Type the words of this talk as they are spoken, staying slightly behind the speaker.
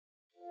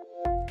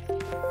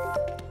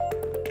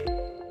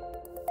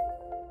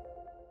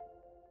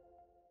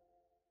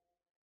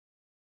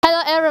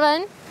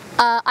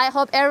I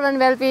hope everyone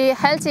will be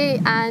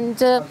healthy and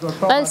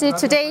wealthy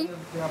today.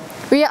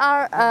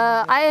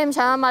 I am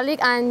Shama Malik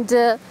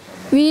and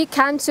we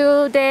came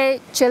to the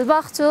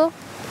Chilbakhtu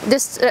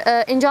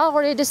in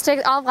Jaghori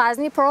district of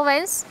Ghazni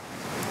province.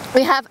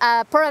 We have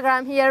a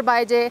program here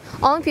by the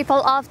own people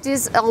of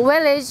this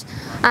village,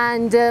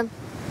 and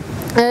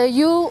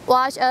you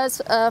watch us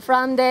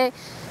from the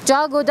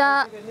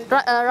Jaghori,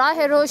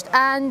 Rushd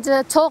and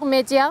Togh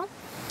media.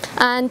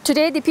 And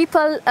today the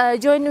people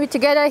join me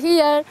together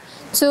here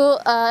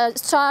to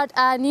start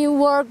a new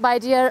work by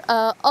their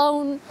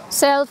own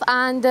self,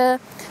 and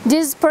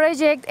this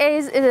project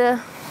is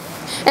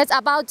it's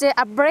about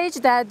a bridge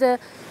that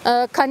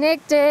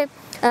connect the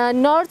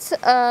north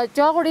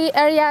Jaghori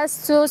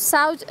areas to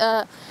south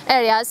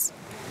areas.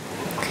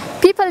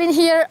 People in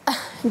here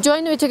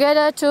join me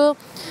together to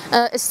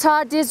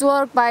start this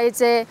work by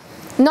the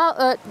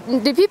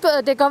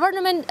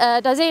government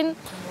doesn't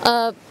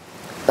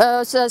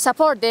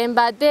support them,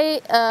 but they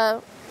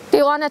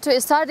wanted to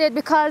start it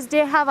because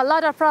they have a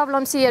lot of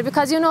problems here.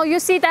 Because you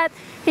see that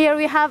here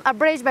we have a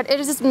bridge, but it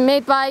is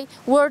made by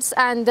words,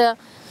 and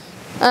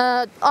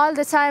all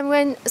the time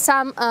when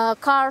some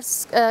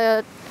cars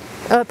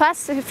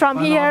pass from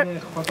here,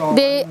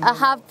 they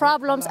have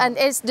problems and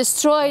it's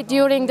destroyed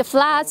during the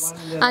floods,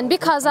 and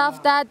because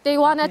of that they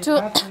wanted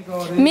to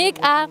make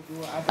a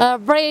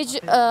bridge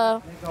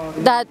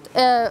that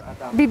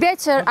be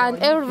better and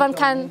everyone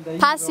can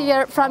pass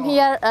here from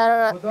here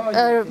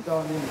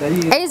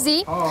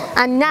easy.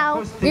 And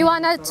now we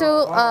wanted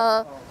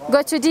to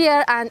go to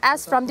there and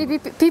ask from the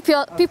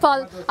people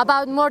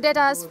about more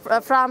data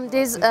from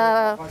this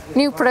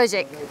new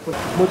project.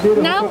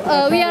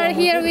 Now we are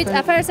here with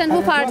a person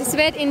who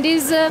participates in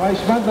this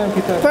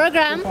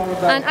program,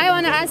 and I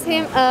want to ask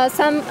him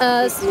some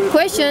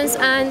questions.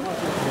 And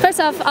first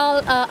of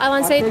all, I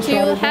want to say to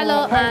you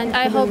hello, and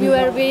I hope you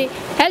will be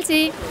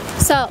healthy.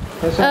 So,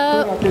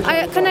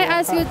 can I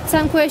ask you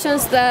some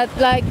questions that,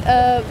 like,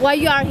 why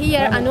you are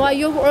here and why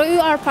you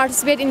are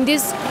participating in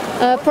this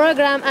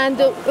program, and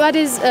what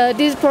is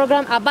this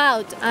program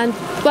about, and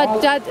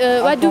what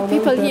do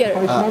people here?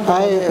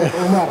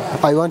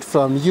 I want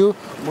from you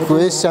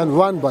question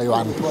one by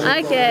one.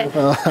 Okay.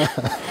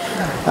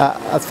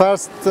 At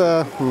first,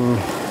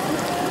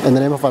 in the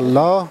name of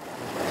Allah,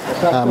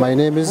 my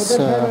name is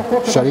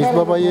Sharif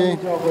Babaye.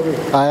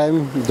 I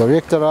am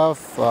director of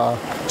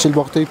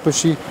Chilbakhtu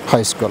Pashi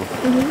High School.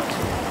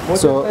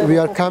 So we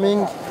are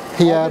coming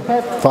here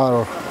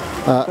for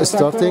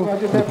starting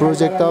the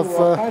project of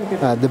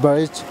the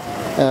bridge,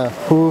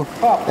 who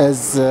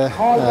is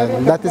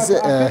that is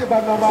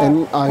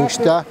in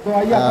Angsta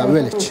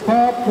village.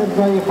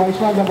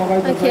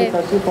 Okay.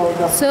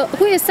 So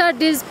who started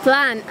this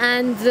plan,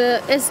 and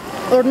is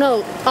or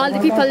no? All the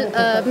people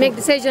make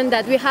decision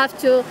that we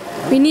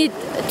need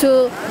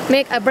to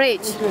make a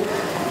bridge.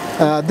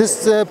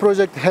 This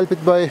project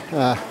helped by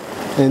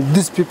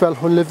those people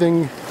who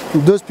living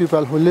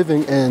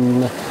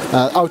in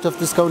out of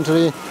this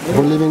country,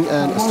 who living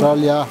in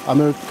Australia,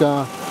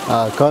 America,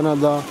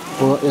 Canada,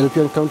 or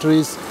European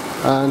countries,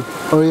 and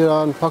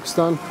Iran,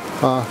 Pakistan.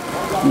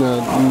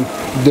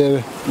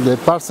 The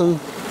person,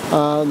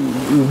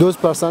 those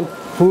person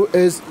who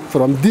is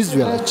from this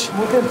village,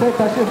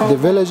 the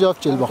village of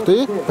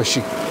Chilbakhtu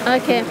Pashi.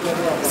 Okay.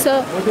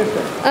 So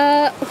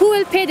who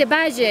will pay the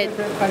budget?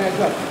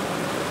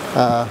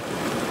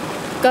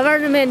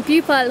 Government,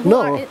 people who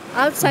are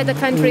outside the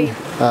country?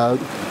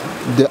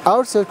 The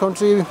outside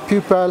country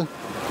people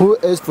who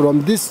is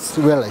from this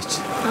village.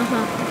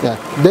 Yeah,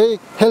 they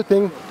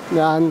helping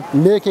and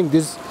making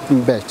this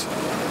bridge.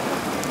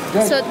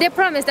 So they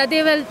promise that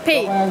they will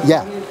pay?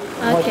 Yeah.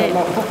 Okay.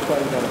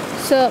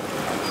 So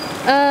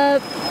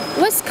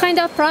what kind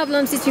of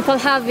problems these people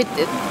have with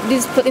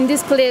this in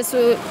this place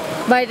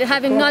by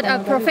having not a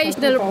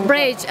professional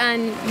bridge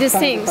and these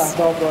things?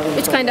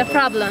 Which kind of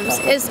problems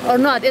is or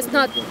not? It's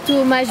not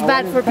too much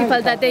bad for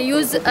people that they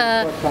use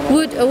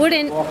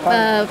wooden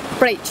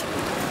bridge.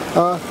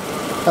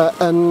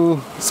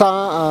 And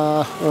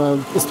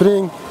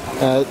spring,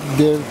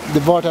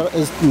 the water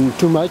is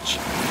too much.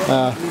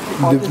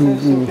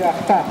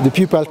 The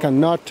people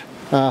cannot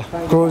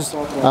cross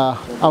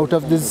out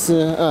of this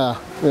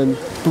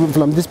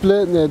from this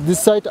place, this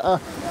side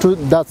to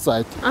that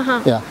side.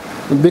 Yeah,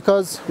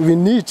 because we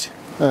need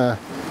to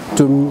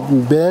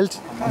build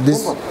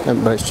this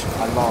bridge.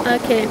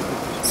 Okay,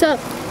 so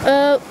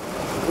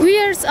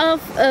years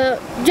of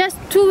just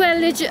two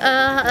villages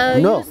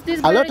use this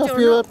bridge? A lot of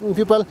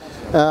people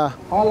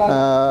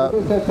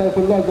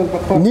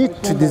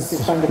need to this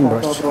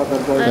bridge.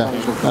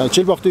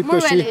 Chilbakhtu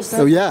Pashi,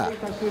 yeah.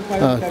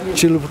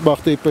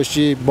 Chilbakhtu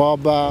Pashi,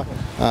 Baba,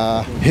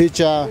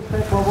 Hicha,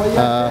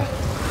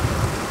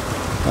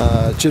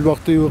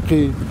 Chilbakhtu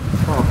Yuki,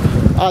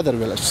 other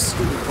villages.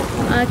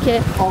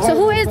 Okay. So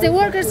who is the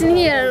workers in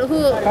here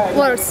who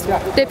works?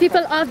 The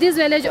people of this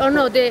village or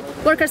no? The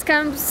workers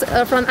comes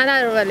from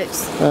another village?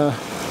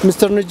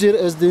 Mr. Najir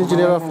is the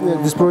engineer of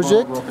this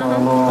project.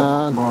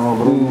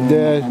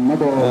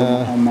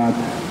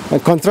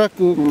 contract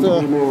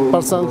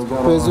person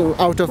who is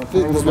out of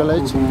this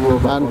village,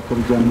 and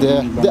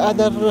the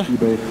other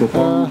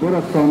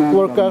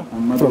worker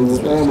from this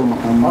village.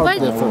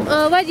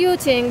 Why do you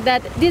think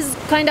that this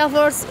kind of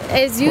work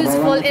is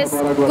useful, is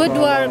good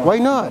work? Why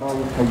not?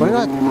 Why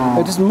not?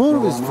 It is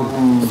more useful.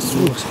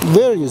 It's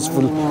very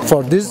useful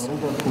for this.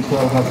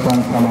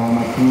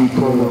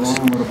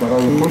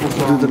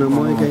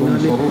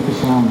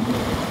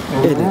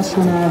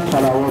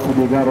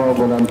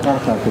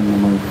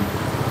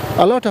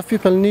 A lot of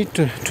people need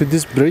to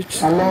this bridge,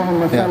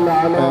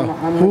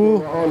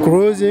 who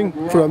crossing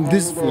from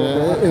this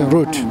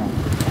route.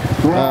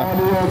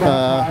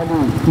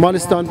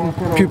 Afghanistan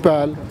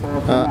people,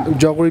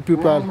 Jaghori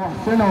people,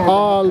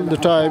 all the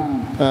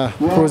time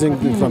crossing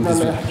from this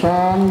way. So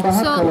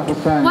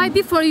why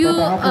before you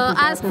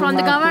ask from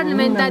the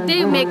government that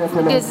they make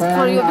this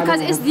for you?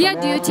 Because it's their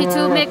duty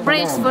to make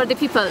bridges for the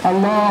people.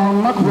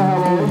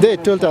 They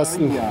told us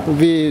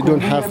we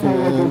don't have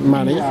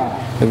money,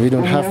 we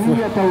don't have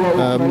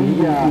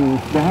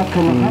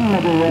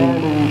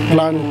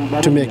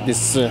plan to make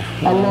this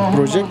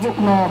project,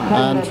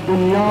 and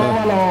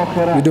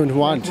we don't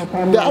want.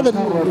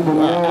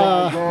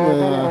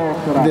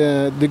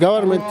 The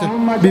government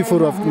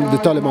before of the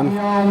Taliban,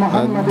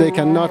 they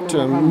cannot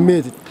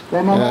make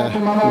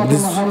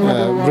this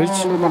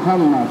bridge.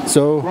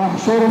 So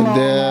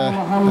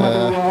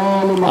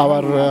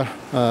our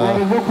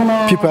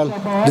people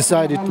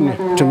decided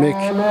to make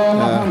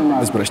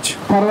this bridge.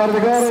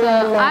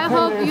 So I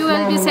hope you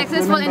will be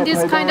successful in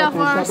this kind of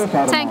work.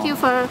 Thank you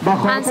for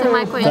answering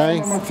my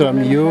questions. Thanks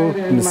from you,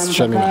 Ms.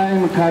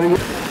 Shamila.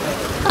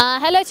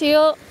 Hello to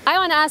you. I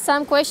want to ask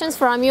some questions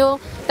from you.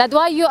 That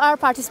why you are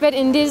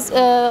participating in this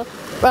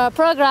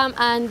program,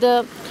 and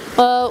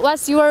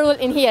what's your role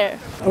in here?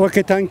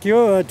 Okay, thank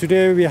you.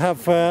 Today we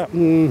have a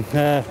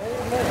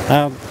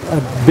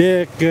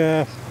big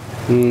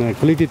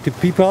collective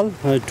people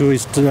to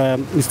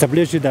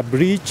establish a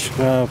bridge,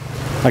 a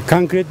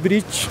concrete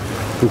bridge.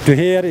 To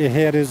here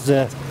is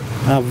a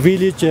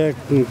village,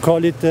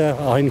 call it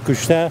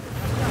Enkushta,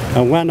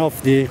 one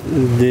of the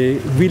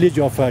village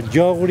of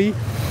Jaghori,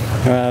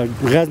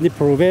 Ghazni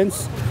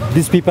province.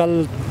 These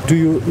people, do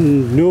you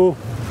know,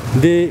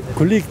 they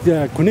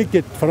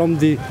connected from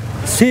the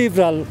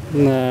several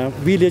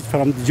villages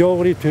from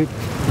Jaghori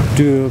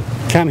to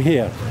come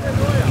here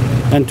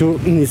and to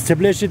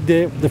establish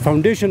the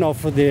foundation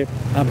of the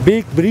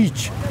big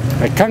bridge,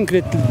 a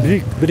concrete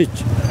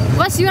bridge.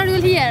 What's your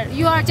role here?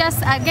 You are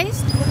just a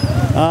guest?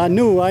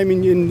 No, I'm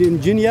an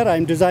engineer.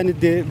 I'm designing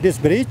this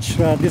bridge.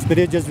 This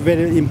bridge is a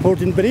very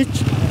important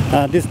bridge.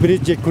 This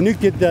bridge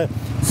connected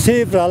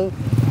several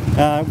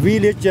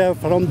villages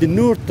from the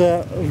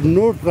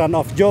northern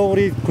of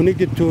Jaghori,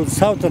 connected to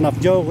southern of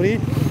Jaghori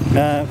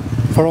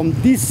from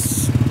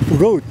this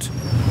road.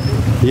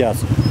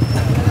 Yes.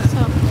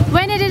 So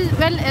when it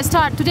will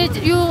start? Today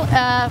you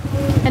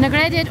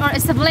integrated or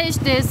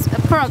established this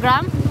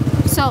program.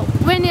 So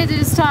when it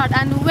will start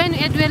and when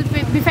it will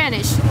be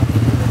finished?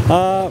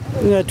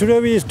 Today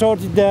we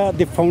started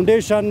the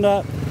foundation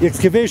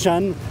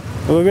excavation.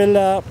 We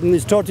will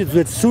start it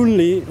with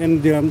soonly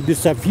in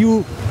this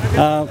few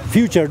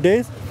future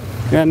days,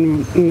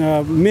 and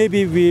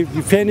maybe we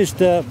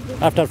finished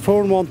after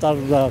 4 months or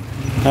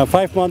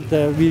 5 months.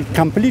 We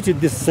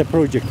completed this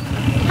project.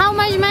 How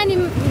much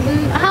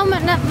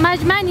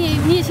money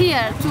need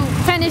here to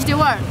finish the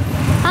work?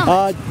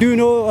 Do you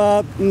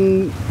know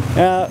in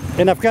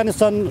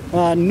Afghanistan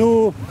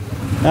no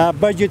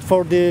budget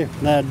for the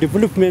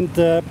development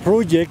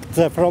project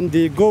from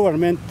the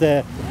government,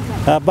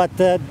 but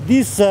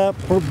this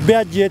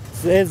budget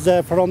is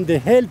from the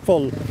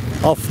helpful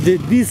of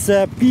these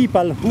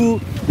people who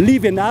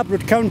live in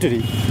abroad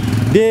country.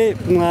 They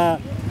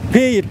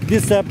pay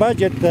this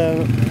budget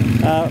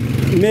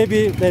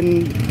maybe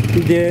when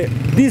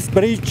this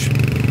bridge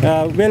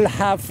will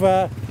have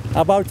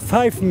about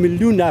 5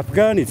 million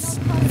Afghans.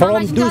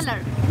 From those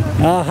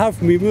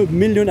half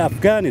million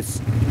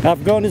Afghans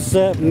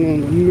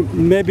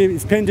maybe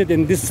spent it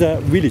in this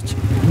village,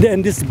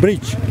 in this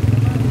bridge.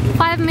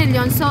 5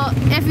 million. So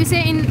if we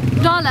say in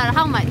dollar,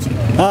 how much?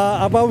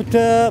 About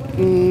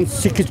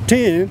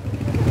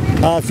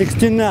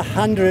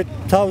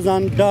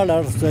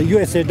 $1,600,000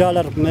 USA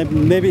dollar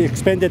maybe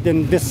expended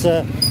in this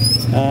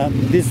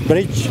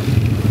bridge.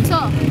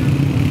 So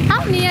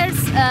how many years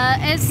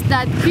is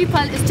that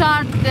people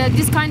start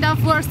this kind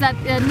of works that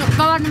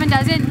government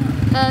doesn't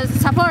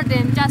support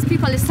them? Just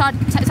people start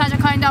such a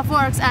kind of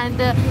works, and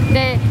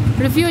the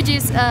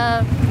refugees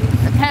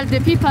help the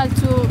people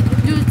to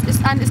do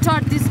and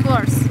start these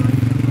works.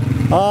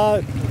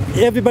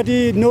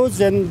 Everybody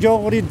knows in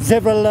Jaghori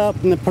several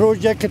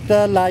projects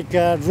like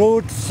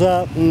roads,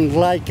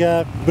 like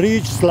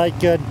bridges,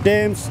 like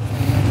dams,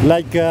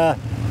 like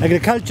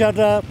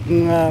agriculture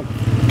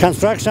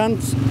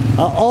constructions.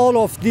 All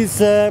of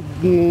these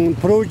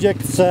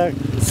projects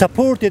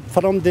supported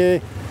from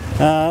the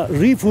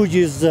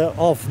refugees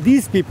of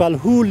these people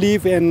who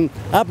live in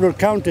abroad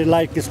countries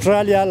like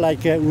Australia,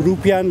 like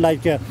European,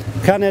 like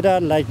Canada,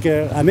 like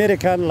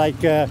American,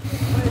 like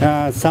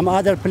some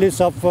other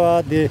place of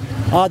the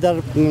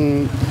other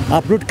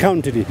abroad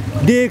country.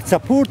 They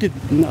supported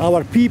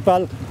our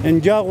people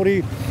in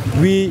Jaghori.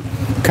 We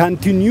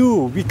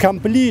continue, we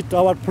complete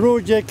our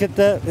project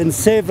in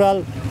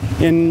several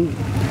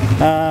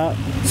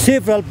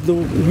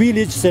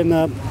villages and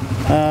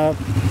a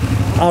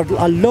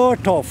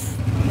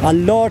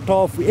lot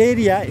of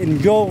area in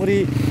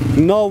Jaghori.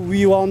 Now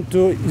we want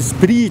to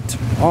spread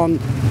on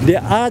the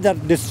other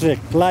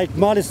district like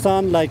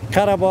Malistan, like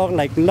Karabakh,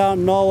 like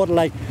Naur,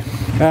 like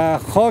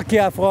Khaki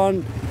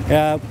Afghan,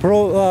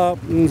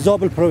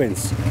 Zabul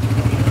province.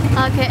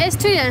 Okay, it's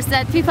 2 years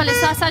that people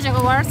start such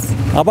awards.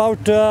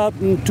 About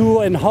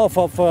 2.5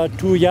 of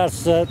 2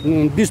 years,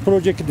 this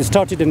project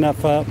started in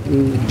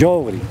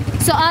Jaghori.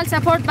 So all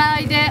support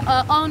by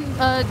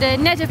the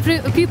native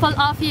people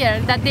of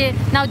here that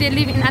now they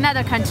live in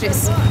another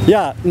countries.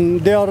 Yeah,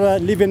 they are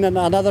living in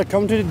another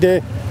country.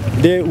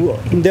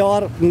 They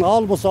are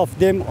almost of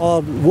them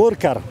are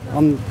worker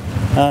on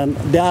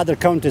the other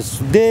countries.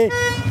 They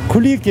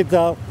collected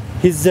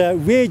his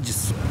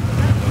wages.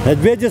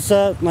 Wages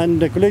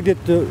and collected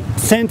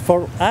sent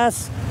for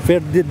us for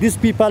these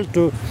people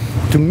to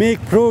make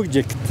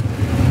project.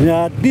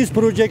 This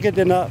project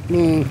is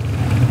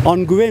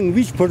ongoing.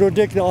 Which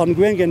project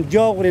ongoing in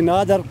Jaghori and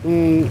other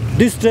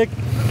district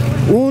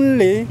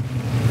only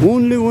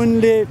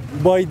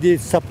by the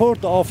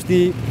support of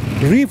the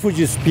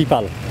refugees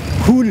people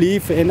who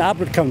live in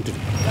abroad country.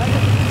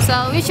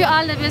 So wish you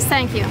all the best.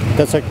 Thank you.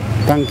 That's it.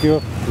 Thank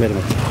you very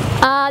much.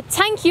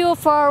 Thank you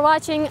for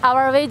watching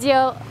our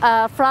video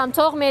from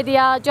Togh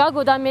Media,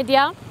 Jaghori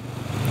Media,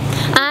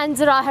 and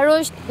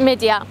Raherush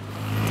Media.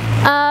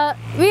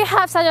 We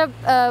have such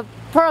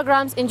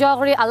programs in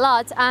Jaghori a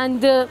lot,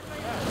 and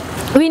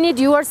we need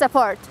your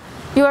support.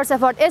 Your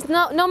support. It's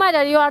no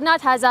matter you are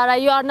not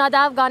Hazara, you are not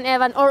Afghan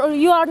even, or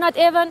you are not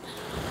even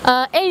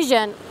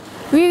Asian.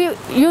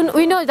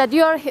 We know that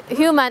you are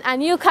human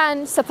and you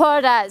can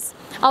support us,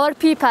 our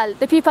people,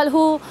 the people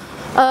who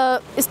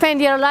spend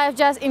their life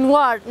just in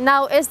war.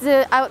 Now is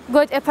the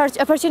good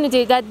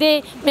opportunity that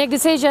they make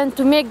decision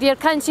to make their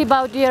country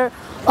about their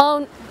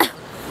own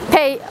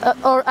pay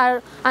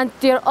and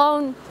their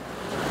own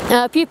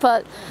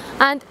people.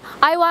 And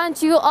I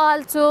want you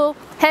all to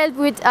help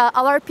with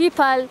our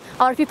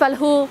people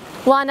who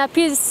wanna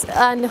peace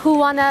and who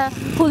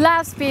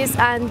loves peace,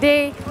 and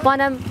they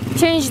wanna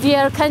change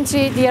their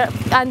country.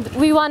 And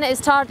we wanna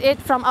start it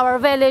from our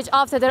village,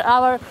 after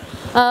our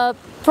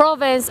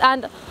province,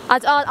 and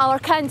at all our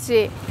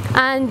country.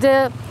 And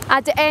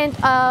at the end,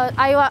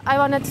 I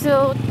wanted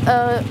to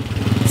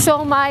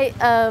show my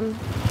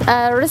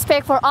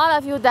respect for all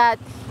of you that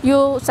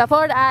you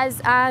support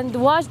us and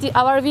watch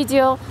our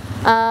video.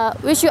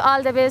 Wish you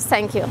all the best.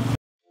 Thank you.